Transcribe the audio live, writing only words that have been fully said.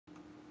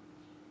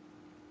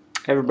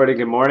Hey everybody,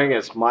 good morning.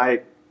 It's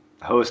Mike,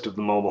 host of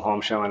the Mobile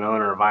Home Show and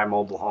owner of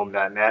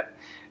iMobileHome.net.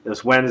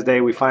 This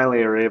Wednesday, we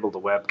finally are able to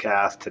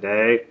webcast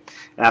today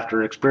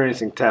after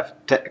experiencing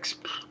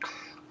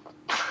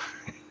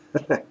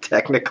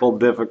technical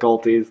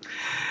difficulties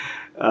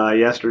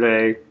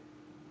yesterday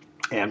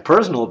and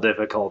personal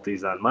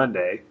difficulties on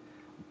Monday.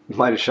 You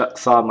might have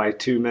saw my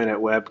 2-minute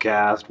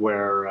webcast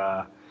where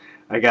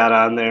I got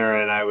on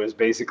there and I was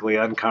basically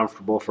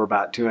uncomfortable for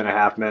about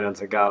 2.5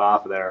 minutes and got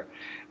off there.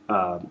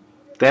 Um,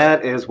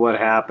 that is what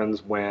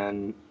happens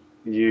when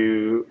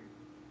you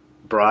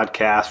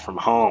broadcast from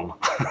home,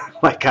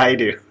 like I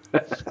do.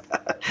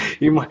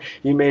 You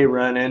may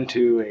run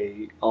into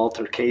a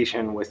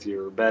altercation with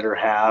your better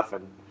half,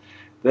 and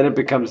then it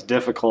becomes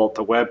difficult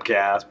to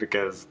webcast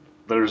because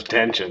there's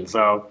tension.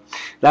 So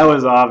that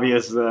was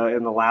obvious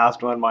in the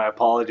last one. My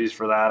apologies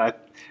for that. I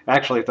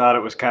actually thought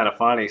it was kind of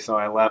funny, so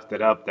I left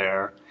it up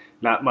there.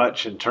 Not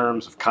much in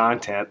terms of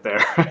content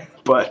there,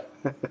 but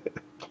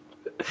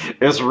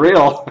it's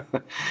real.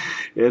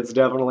 It's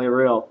definitely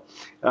real.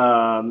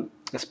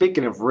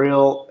 Speaking of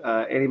real,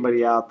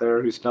 anybody out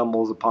there who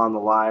stumbles upon the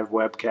live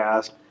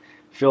webcast,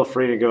 feel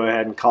free to go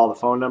ahead and call the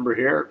phone number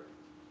here.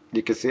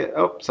 You can see it.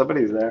 Oh,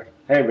 somebody's there.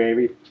 Hey,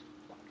 baby.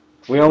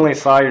 We only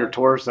saw your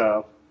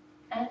torso.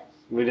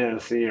 We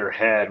didn't see your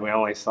head. We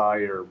only saw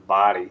your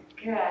body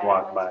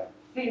walk by.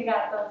 See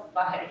Gato's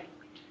body.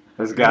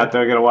 This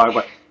Gato gonna walk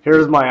by.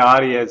 Here's my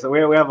audience. We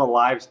have a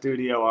live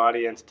studio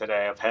audience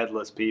today of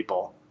headless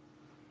people.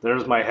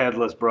 There's my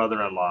headless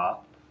brother-in-law.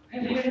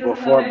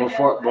 Before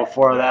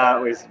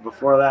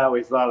that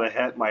we saw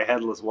my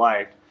headless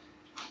wife.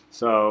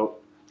 So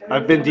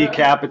I've been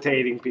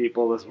decapitating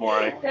people this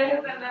morning.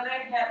 There's another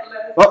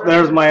headless. Oh,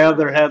 there's my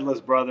other headless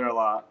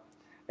brother-in-law.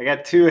 I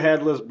got 2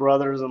 headless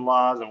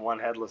brothers-in-laws and 1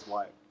 headless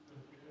wife.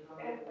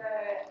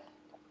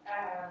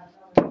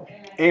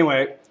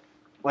 Anyway,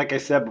 like I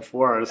said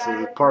before, this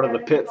is part of the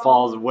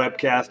pitfalls of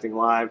webcasting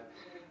live.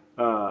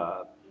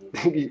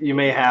 You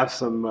may have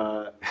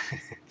some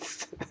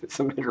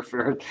some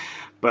interference,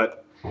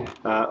 but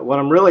what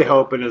I'm really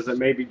hoping is that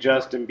maybe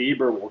Justin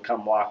Bieber will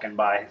come walking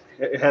by.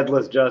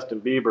 Headless Justin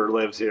Bieber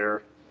lives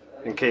here,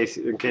 in case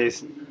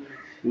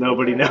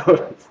nobody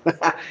knows.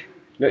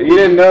 You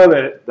didn't know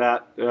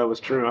that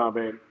was true, huh,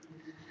 babe?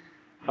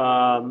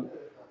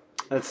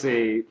 Let's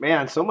see,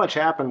 man. So much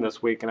happened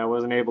this week, and I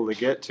wasn't able to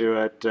get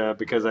to it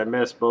because I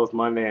missed both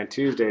Monday and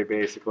Tuesday,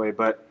 basically.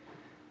 But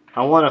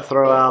I want to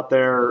throw out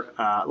there,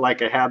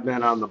 like I have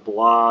been on the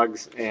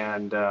blogs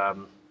and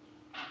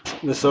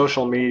the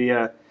social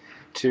media,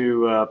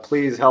 to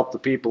please help the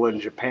people in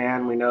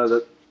Japan. We know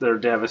that they're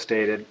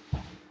devastated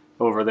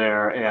over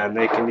there, and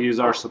they can use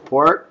our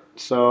support.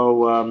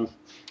 So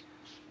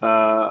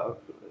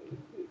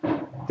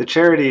the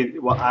charity,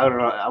 well, I don't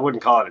know, I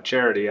wouldn't call it a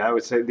charity. I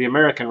would say the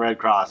American Red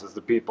Cross is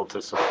the people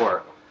to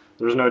support.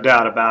 There's no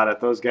doubt about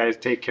it. Those guys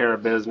take care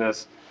of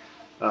business.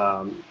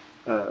 Um,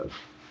 uh,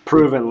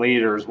 Proven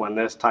leaders when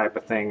this type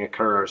of thing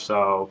occurs.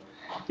 So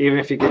even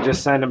if you could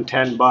just send them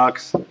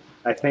 $10,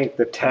 I think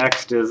the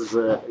text is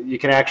you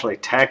can actually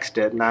text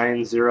it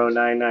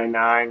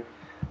 90999,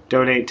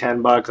 donate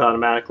 $10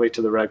 automatically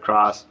to the Red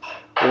Cross,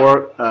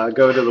 or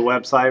go to the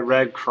website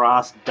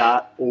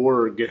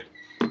redcross.org.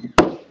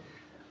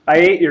 I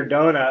ate your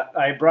donut.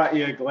 I brought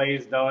you a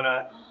glazed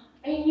donut.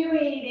 And you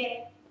ate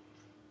it.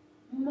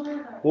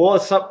 Mother. Well,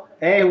 it's some.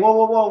 Hey,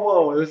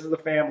 whoa! This is a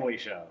family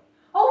show.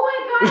 Oh my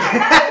God!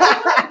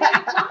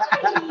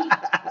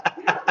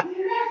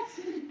 That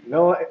was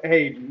No,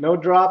 hey, no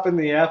dropping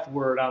the F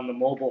word on the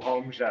mobile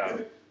home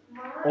show.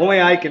 Only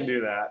I can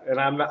do that, and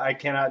I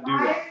cannot do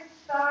that. I'm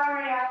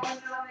sorry, I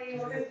wasn't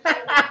on the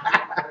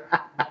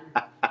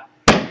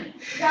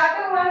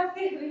Gato wants to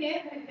be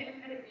in an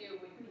interview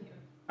with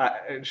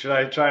you. Should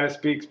I try to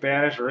speak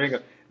Spanish or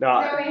English?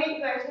 No,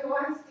 English. Who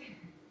wants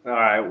to? All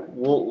right,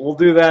 we'll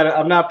do that.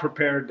 I'm not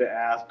prepared to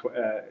ask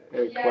a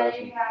Yeah,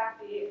 question. you have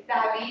to.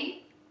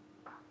 David.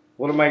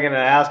 What am I going to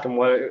ask him?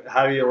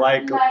 How do you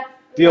like?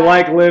 Do you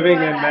like living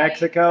in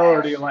Mexico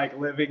or do you like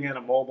living in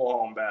a mobile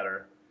home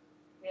better?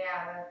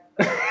 Yeah.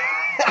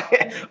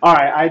 All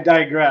right, I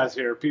digress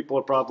here. People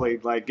are probably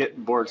like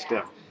getting bored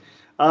stiff.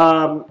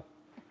 Where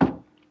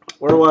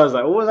was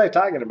I? What was I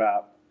talking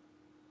about?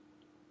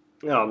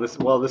 The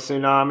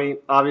tsunami.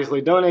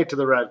 Obviously, donate to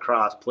the Red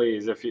Cross,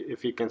 please, if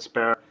you can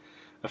spare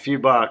a few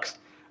bucks.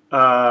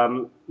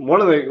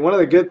 One of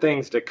the good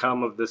things to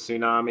come of the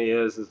tsunami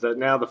is that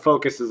now the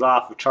focus is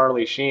off of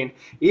Charlie Sheen.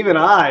 Even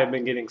I have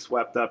been getting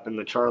swept up in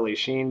the Charlie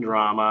Sheen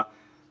drama.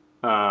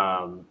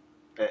 I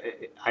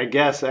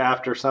guess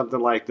after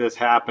something like this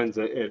happens,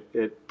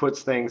 it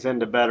puts things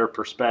into better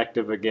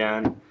perspective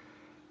again.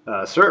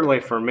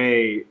 Certainly for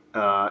me,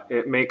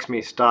 it makes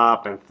me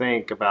stop and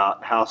think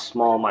about how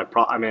small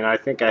I mean, I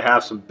think I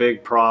have some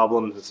big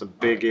problems and some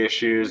big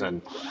issues,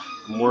 and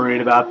I'm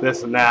worried about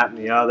this and that and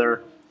the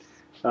other.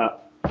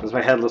 Was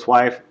my headless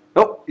wife?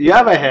 Oh, you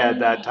have a head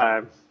that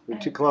time. You're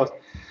too close.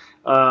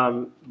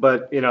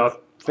 But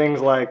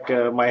things like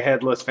my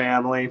headless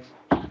family.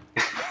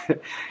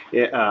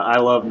 I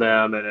love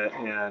them,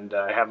 and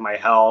I have my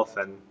health,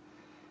 and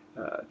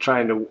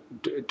trying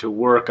to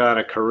work on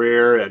a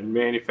career in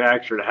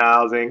manufactured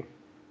housing.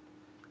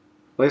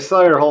 They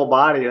saw your whole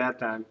body that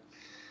time.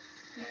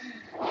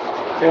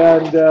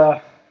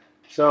 And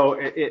so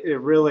it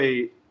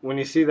really, when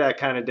you see that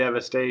kind of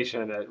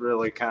devastation, it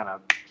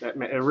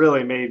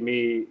really made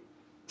me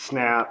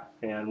snap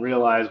and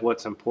realize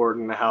what's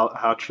important,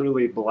 how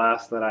truly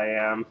blessed that I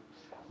am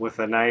with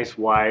a nice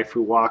wife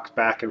who walks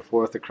back and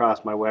forth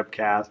across my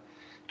webcast,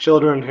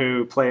 children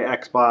who play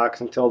Xbox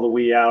until the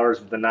wee hours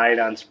of the night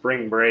on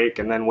spring break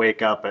and then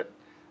wake up at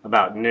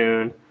about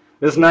noon.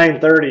 It's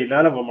 9:30.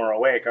 None of them are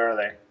awake, are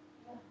they?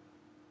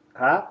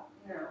 Huh?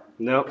 No.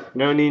 Nope,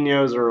 no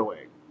niños are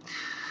awake.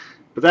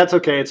 But that's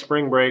okay. It's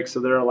spring break, so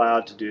they're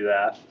allowed to do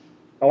that.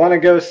 I want to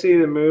go see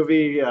the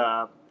movie,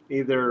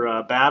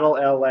 either Battle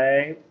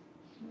LA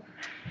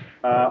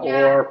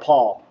or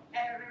Paul.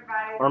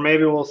 Everybody. Or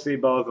maybe we'll see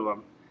both of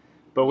them.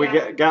 But we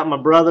Yeah. got my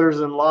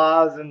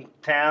brothers-in-laws in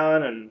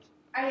town, and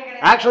Are you gonna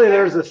actually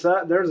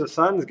take there's a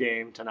Suns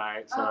game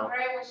tonight. Oh, So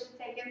great. We should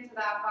take him to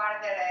that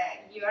part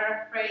that you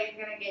are afraid is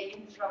going to get you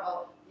in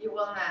trouble. You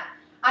will not.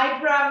 I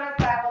promise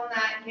I will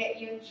not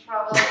get you in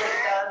trouble with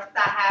those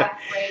that have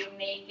great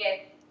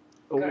naked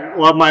girls.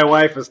 what my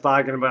wife is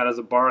talking about is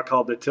a bar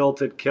called the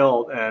Tilted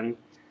Kilt, and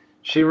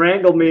she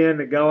wrangled me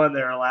into going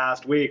there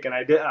last week, and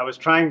I was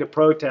trying to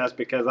protest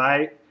because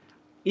I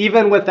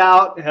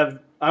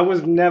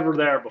was never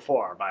there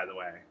before, by the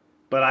way.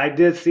 But I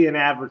did see an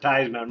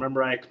advertisement.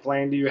 Remember I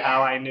explained to you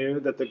how I knew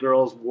that the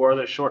girls wore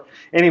the short.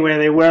 Anyway,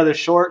 they wear the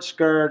short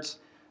skirts,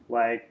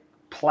 like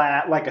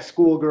plaid, like a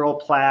schoolgirl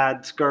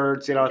plaid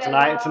skirts. You know, it's an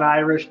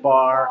Irish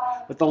bar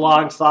with the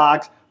long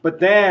socks. But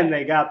then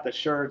they got the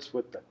shirts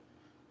with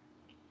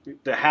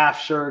the half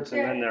shirts,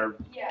 and then their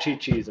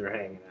chi-chis are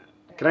hanging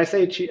out. Can I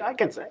say chi? I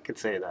could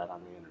say that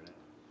on the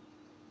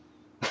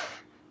internet.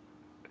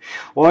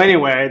 Well,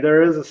 anyway,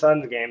 there is a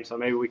Suns game, so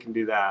maybe we can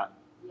do that.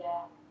 Yeah.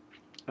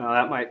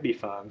 That might be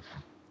fun.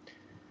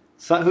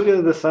 So, who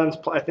do the Suns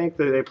play? I think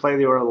that they play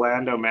the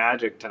Orlando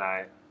Magic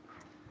tonight.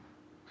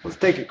 Let's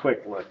take a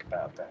quick look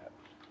about that.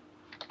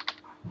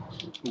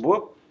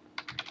 Whoop.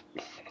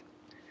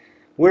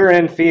 We're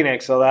in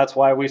Phoenix, so that's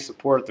why we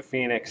support the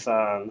Phoenix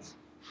Suns.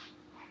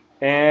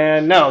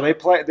 And no, they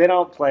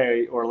don't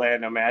play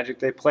Orlando Magic.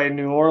 They play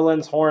New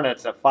Orleans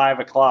Hornets at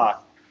 5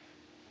 o'clock.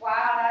 Wow,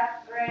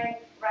 that's great.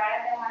 Right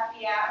at the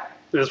happy hour.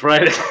 That's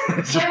right.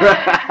 That's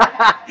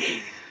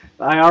right.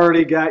 I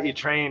already got you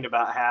trained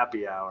about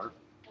happy hour.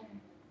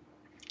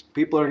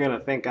 People are going to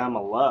think I'm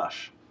a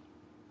lush.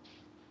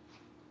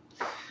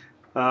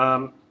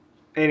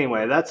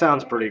 Anyway, that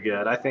sounds pretty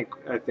good. I think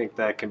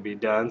that can be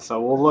done. So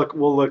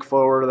we'll look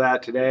forward to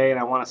that today, and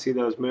I want to see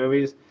those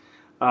movies.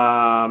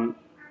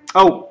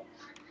 Oh,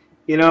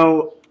 you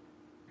know,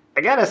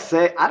 I gotta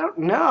say, I don't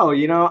know.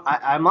 You know,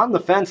 I'm on the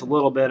fence a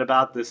little bit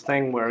about this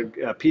thing where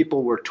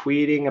people were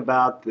tweeting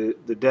about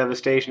the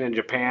devastation in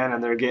Japan,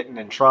 and they're getting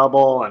in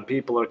trouble, and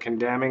people are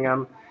condemning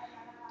them.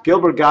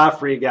 Gilbert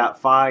Gottfried got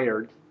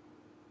fired.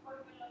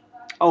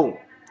 Oh,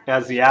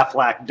 as the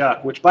Aflac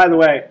Duck, which, by the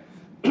way,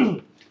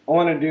 I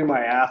want to do my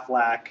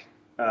Aflac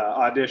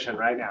audition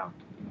right now.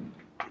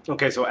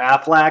 Okay, so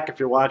Aflac, if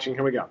you're watching,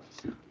 here we go.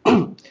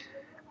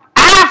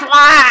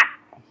 Aflac!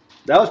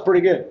 That was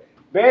pretty good.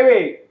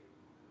 Baby!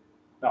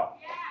 Oh.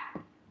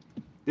 Yeah.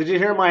 Did you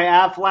hear my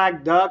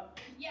Aflac Duck?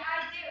 Yeah,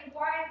 I did.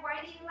 Why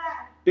do you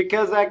laugh?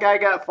 Because that guy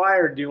got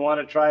fired. Do you want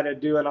to try to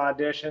do an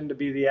audition to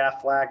be the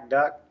Aflac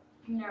Duck?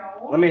 No.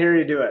 Let me hear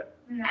you do it.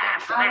 No,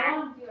 I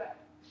won't do it.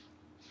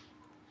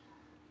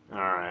 All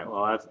right.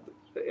 Well, that's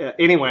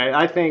anyway.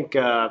 I think.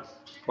 Well,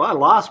 I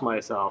lost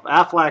myself.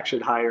 Aflac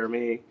should hire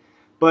me,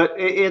 but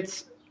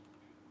it's,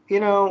 you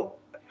know,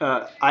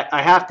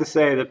 I have to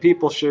say that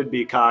people should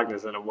be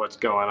cognizant of what's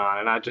going on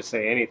and not just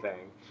say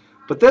anything.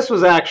 But this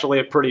was actually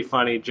a pretty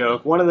funny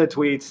joke. One of the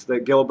tweets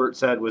that Gilbert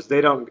said was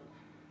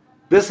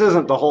this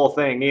isn't the whole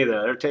thing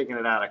either. They're taking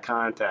it out of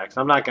context.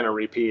 I'm not going to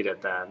repeat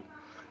it then.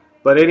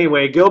 But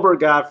anyway, Gilbert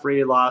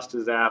Gottfried lost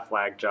his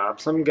Aflac job.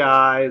 Some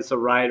guy is a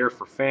writer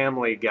for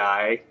Family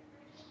Guy.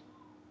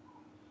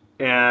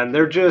 And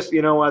they're just,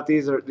 you know what,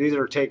 these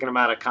are taking them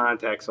out of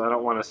context, so I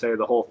don't want to say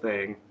the whole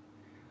thing.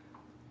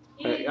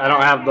 I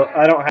don't have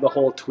the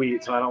whole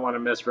tweet, so I don't want to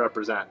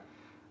misrepresent.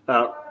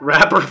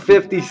 Rapper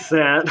 50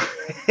 Cent,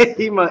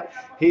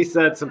 he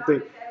said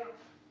something.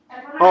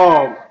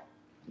 Oh,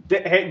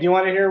 hey, do you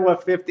want to hear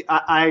what 50?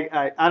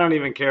 I don't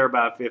even care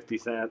about 50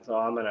 Cent, so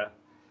I'm gonna.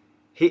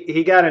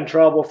 He got in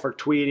trouble for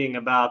tweeting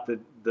about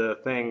the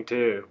thing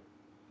too,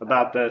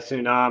 about the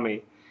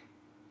tsunami.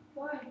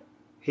 Why?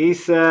 He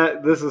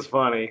said, this is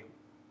funny.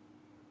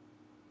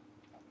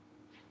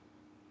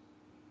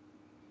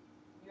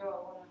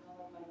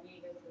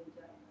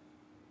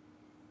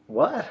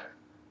 What?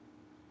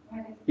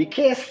 You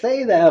can't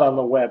say that on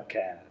the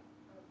webcast.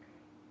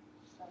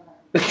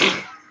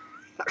 Okay.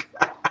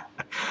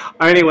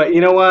 Anyway,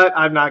 you know what?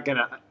 I'm not going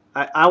to.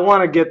 I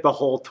want to get the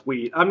whole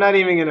tweet. I'm not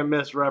even going to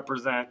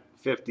misrepresent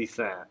 50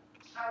 Cent.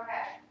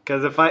 Okay.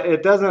 Because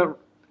it doesn't.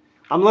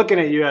 I'm looking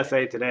at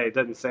USA Today. It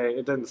doesn't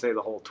say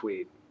the whole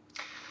tweet.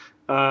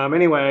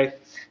 Anyway,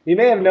 You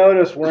may have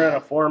noticed we're in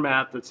a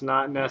format that's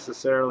not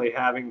necessarily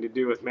having to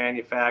do with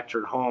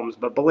manufactured homes,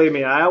 but believe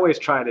me, I always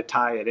try to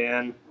tie it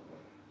in.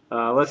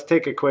 Let's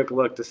take a quick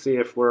look to see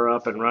if we're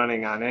up and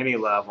running on any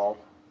level.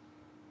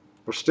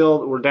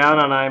 We're down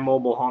on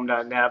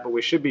iMobileHome.net, but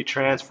we should be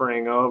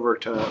transferring over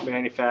to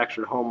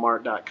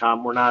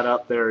manufacturedhomemart.com. We're not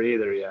up there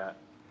either yet.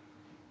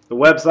 The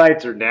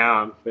websites are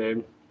down,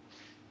 babe.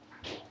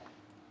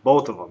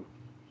 Both of them.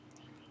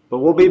 But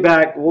we'll be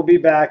back. We'll be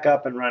back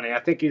up and running. I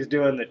think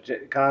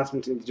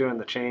Constantine's doing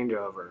the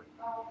changeover.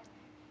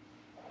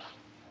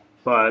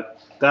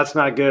 But that's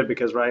not good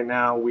because right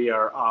now we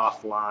are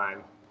offline.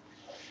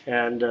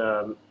 And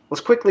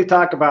let's quickly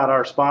talk about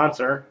our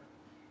sponsor.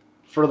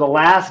 For the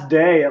last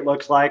day, it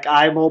looks like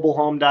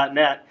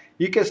iMobileHome.net.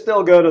 You can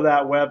still go to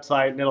that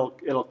website and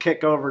it'll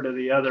kick over to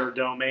the other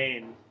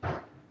domain.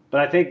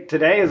 But I think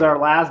today is our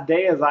last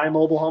day as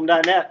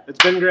iMobileHome.net.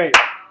 It's been great.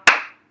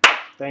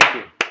 Thank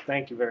you.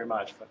 Thank you very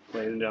much,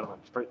 ladies and gentlemen.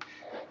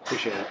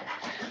 Appreciate it.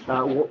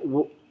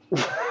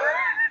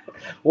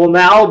 We'll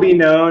now be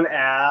known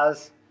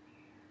as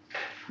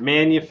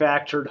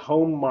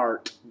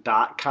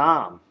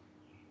manufacturedhomemart.com.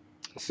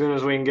 As soon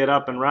as we can get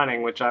up and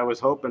running, which I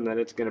was hoping that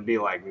it's going to be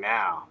like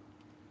now.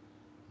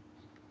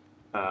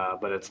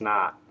 But it's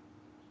not.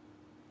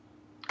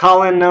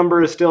 Call-in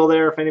number is still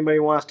there if anybody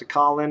wants to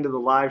call into the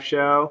live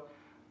show.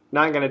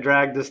 Not going to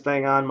drag this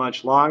thing on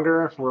much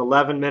longer. We're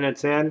 11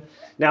 minutes in.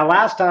 Now,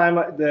 last time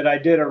that I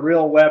did a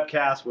real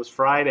webcast was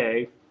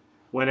Friday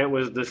when it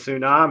was the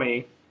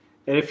tsunami.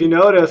 And if you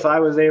notice, I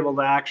was able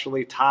to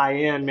actually tie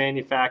in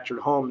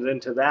manufactured homes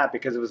into that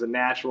because it was a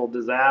natural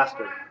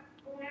disaster.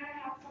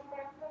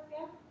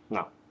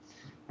 No.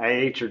 I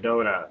ate your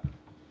donut.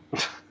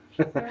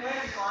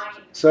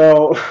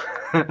 So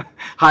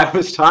I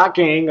was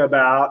talking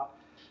about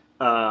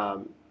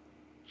how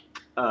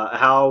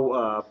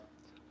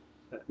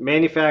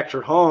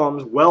manufactured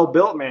homes,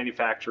 well-built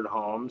manufactured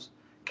homes,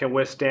 can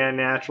withstand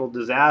natural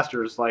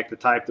disasters like the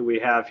type that we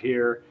have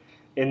here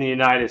in the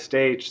United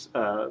States,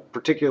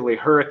 particularly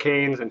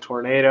hurricanes and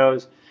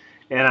tornadoes.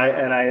 And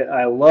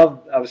I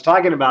was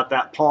talking about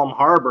that Palm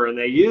Harbor, and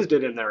they used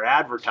it in their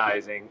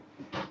advertising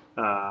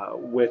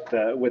with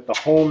the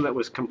home that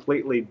was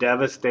completely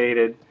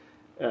devastated.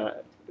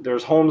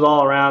 There's homes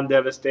all around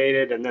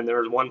devastated, and then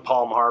there was one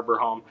Palm Harbor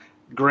home.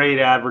 Great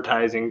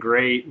advertising,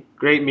 great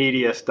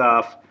media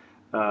stuff.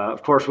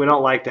 Of course, we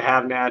don't like to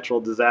have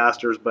natural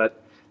disasters,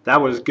 but that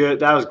was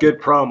good. That was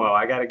good promo.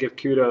 I got to give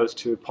kudos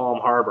to Palm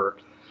Harbor.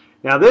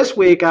 Now, this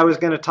week I was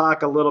going to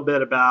talk a little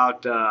bit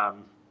about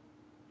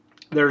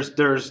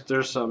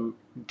there's some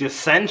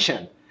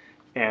dissension,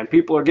 and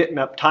people are getting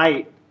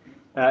uptight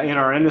in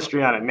our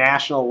industry on a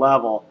national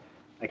level.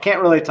 I can't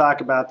really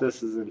talk about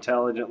this as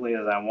intelligently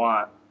as I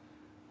want,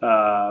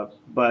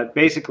 but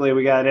basically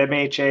we got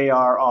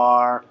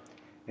MHARR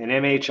and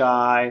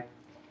MHI.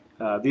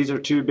 These are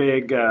two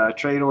big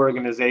trade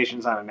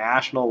organizations on a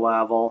national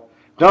level.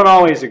 Don't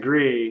always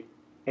agree,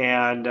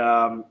 and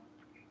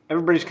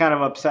everybody's kind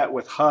of upset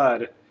with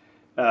HUD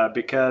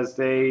because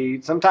they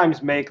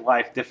sometimes make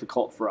life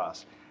difficult for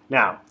us.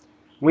 Now,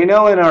 we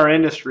know in our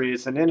industry,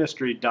 it's an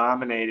industry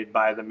dominated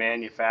by the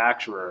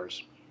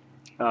manufacturers,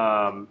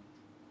 and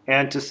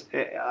I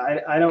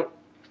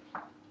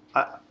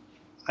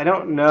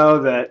don't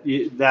know that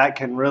that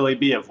can really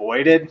be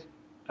avoided.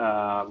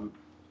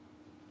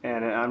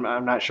 And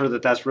I'm not sure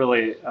that that's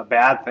really a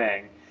bad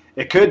thing.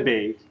 It could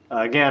be.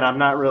 Again, I'm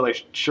not really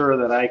sure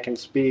that I can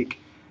speak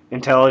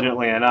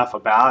intelligently enough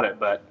about it,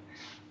 but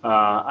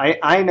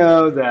I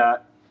know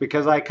that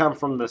because I come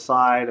from the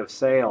side of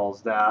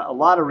sales, that a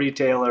lot of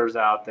retailers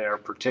out there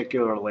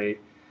particularly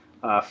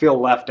feel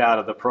left out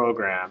of the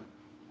program.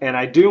 And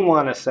I do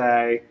want to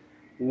say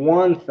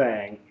one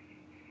thing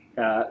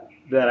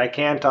that I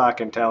can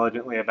talk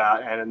intelligently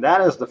about, and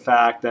that is the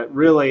fact that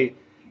really,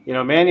 you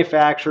know,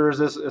 manufacturers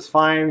is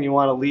fine. You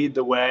want to lead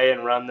the way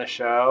and run the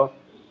show.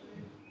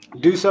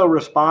 Do so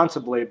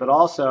responsibly, but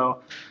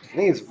also I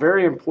think it's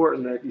very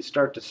important that you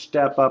start to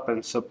step up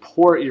and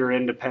support your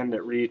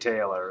independent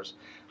retailers.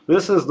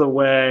 This is the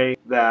way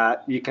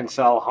that you can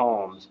sell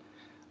homes.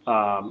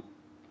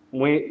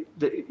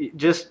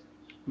 Just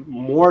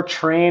more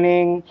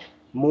training,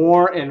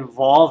 more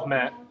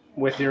involvement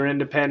with your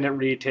independent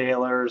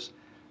retailers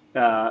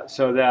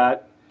so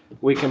that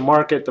we can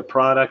market the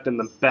product in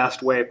the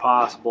best way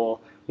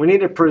possible. We need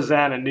to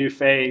present a new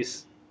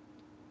face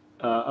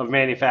of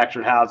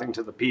manufactured housing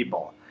to the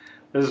people.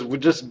 This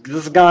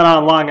has gone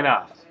on long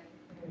enough.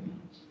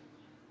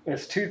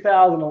 It's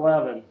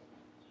 2011.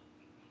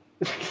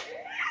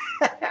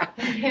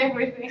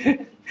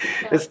 Everything.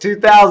 It's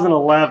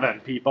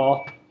 2011,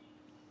 people,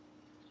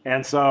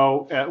 and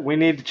so we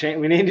need to change.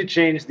 We need to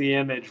change the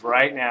image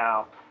right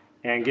now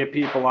and get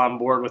people on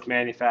board with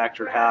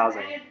manufactured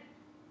housing.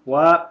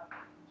 What?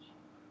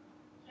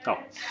 Oh,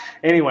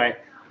 anyway,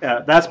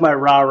 that's my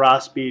rah-rah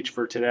speech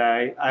for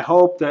today. I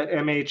hope that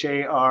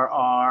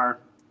MHARR,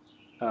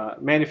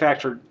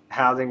 Manufactured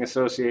Housing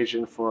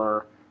Association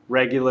for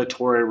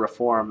Regulatory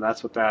Reform,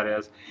 that's what that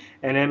is,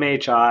 and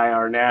MHI,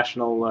 our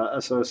National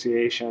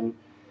Association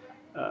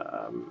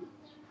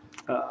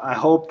I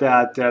hope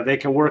that they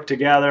can work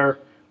together,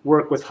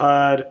 work with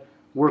HUD,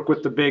 work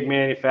with the big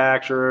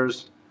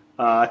manufacturers.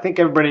 I think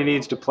everybody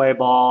needs to play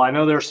ball. I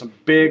know there's some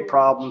big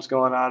problems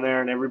going on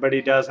there, and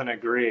everybody doesn't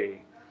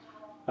agree,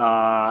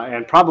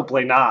 and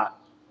probably not.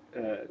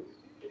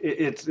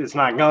 It's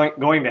not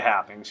going to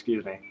happen.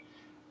 Excuse me.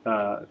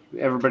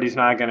 Everybody's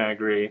not going to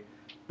agree,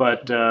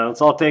 but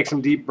let's all take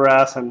some deep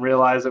breaths and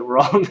realize that we're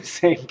all in the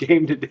same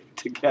game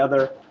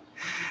together,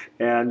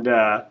 and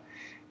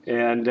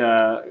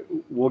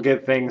we'll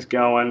get things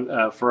going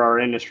for our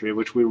industry,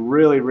 which we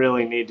really,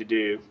 really need to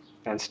do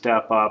and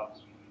step up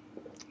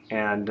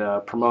and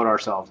promote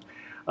ourselves.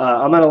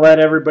 I'm going to let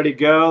everybody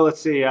go.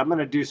 Let's see. I'm going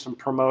to do some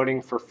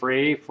promoting for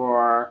free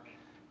for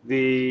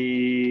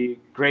the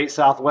Great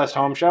Southwest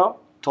Home Show,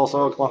 Tulsa,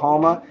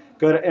 Oklahoma.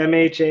 Go to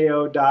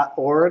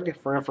mhao.org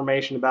for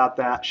information about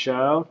that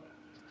show,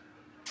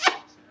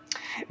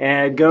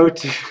 and go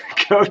to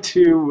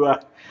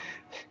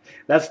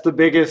that's the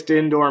biggest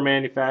indoor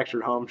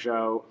manufactured home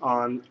show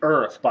on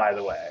earth, by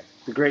the way,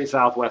 the Great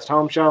Southwest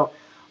Home Show.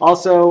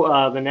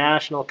 Also, the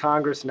National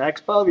Congress and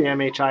Expo, the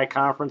MHI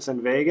conference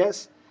in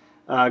Vegas.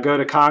 Go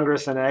to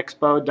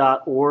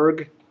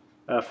congressandexpo.org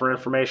for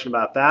information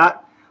about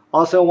that.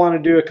 Also, want to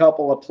do a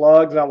couple of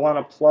plugs. I want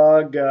to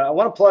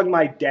plug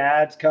my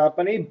dad's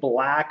company,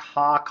 Black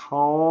Hawk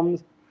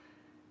Homes.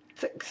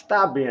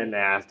 Stop being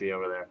nasty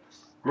over there.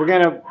 We're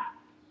gonna.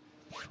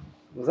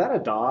 Was that a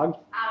dog?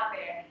 Out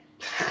there.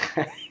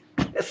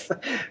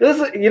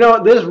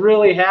 This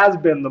really has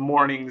been the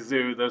morning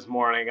zoo this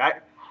morning.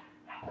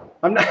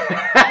 I'm not.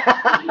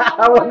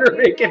 I wonder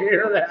if you can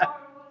hear that.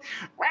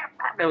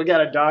 We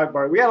got a dog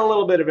bark. We got a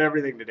little bit of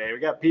everything today. We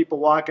got people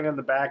walking in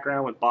the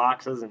background with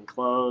boxes and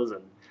clothes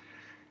and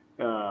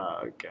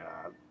oh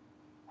god.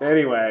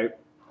 Anyway,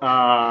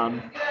 I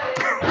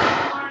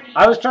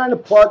was trying to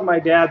plug my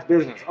dad's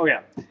business. Oh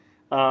yeah,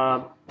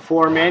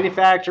 for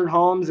manufactured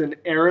homes in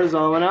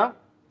Arizona.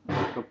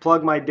 I'll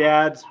plug my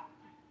dad's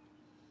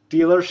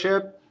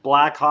dealership,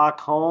 Black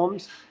Hawk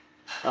Homes.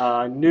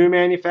 New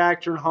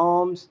manufactured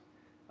homes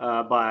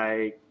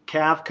by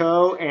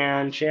Cavco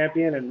and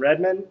Champion and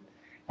Redmond,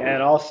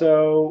 and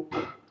also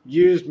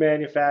used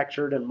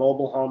manufactured and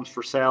mobile homes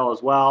for sale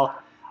as well.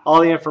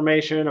 All the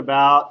information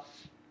about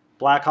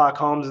Black Hawk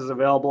Homes is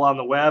available on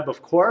the web,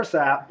 of course,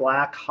 at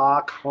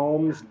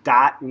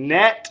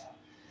blackhawkhomes.net.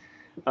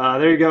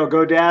 There you go.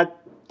 Go Dad.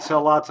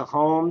 Sell lots of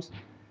homes.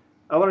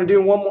 I want to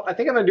do one more. I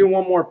think I'm going to do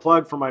one more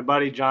plug for my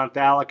buddy John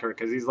Thalacker,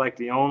 because he's like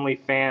the only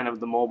fan of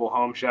the mobile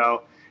home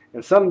show.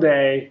 And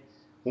someday,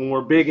 when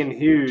we're big and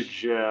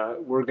huge,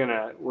 we're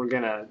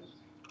gonna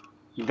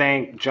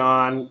thank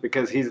John,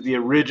 because he's the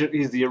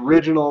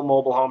original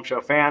mobile home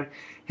show fan.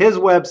 His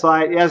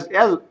website, he has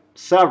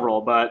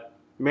several, but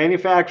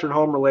manufactured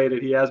home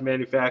related, he has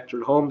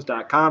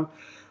manufacturedhomes.com.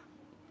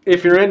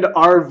 If you're into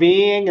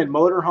RVing and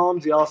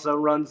motorhomes, he also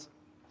runs.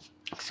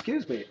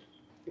 Excuse me.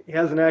 He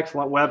has an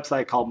excellent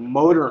website called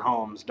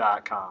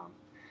motorhomes.com.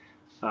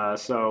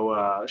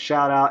 So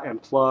shout out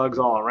and plugs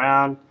all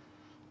around.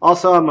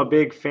 Also, I'm a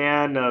big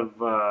fan of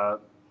the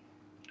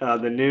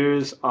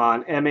news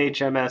on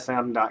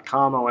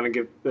mhmsm.com. I want to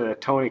give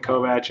Tony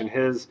Kovac and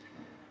his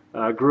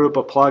group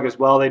a plug as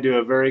well. They do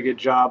a very good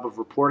job of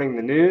reporting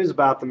the news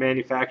about the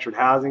manufactured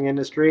housing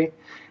industry.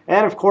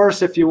 And of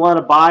course, if you want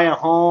to buy a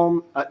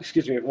home, if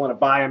you want to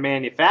buy a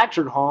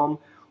manufactured home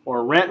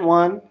or rent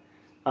one,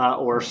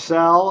 or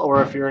sell,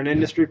 or if you're an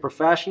industry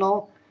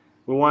professional,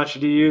 we want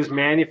you to use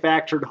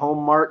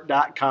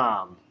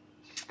manufacturedhomemart.com.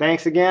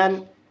 Thanks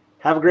again.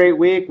 Have a great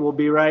week. We'll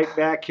be right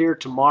back here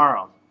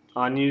tomorrow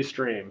on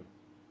Ustream.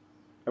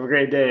 Have a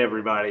great day,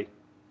 everybody.